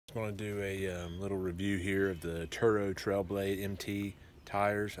Going to do a little review here of the Atturo Trailblade MT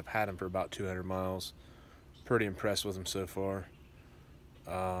tires. I've had them for about 200 miles. Pretty impressed with them so far.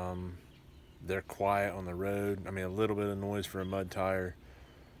 They're quiet on the road. I mean, a little bit of noise for a mud tire.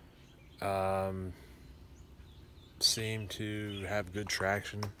 Seem to have good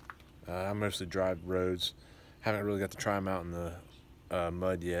traction. I mostly drive roads. Haven't really got to try them out in the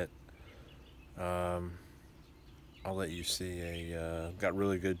mud yet. I'll let you see. Got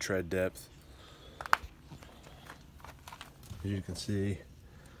really good tread depth. As you can see,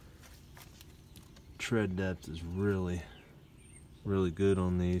 tread depth is really good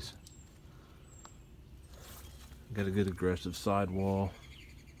on these. Got a good aggressive sidewall.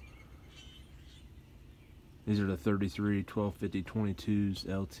 These are the 33 1250 22s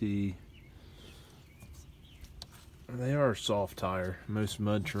LT. They are a soft tire. Most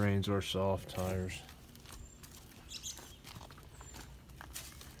mud terrains are soft tires.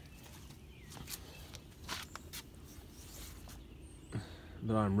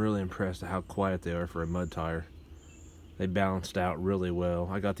 But I'm really impressed at how quiet they are for a mud tire. They balanced out really well.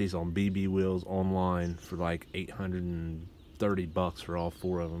 I got these on BB wheels online for like $830 for all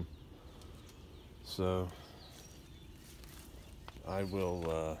four of them. So I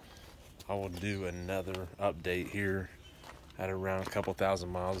will do another update here at around a couple thousand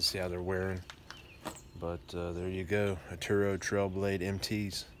miles to see how they're wearing. But there you go, Atturo Trailblade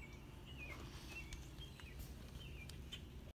MTs.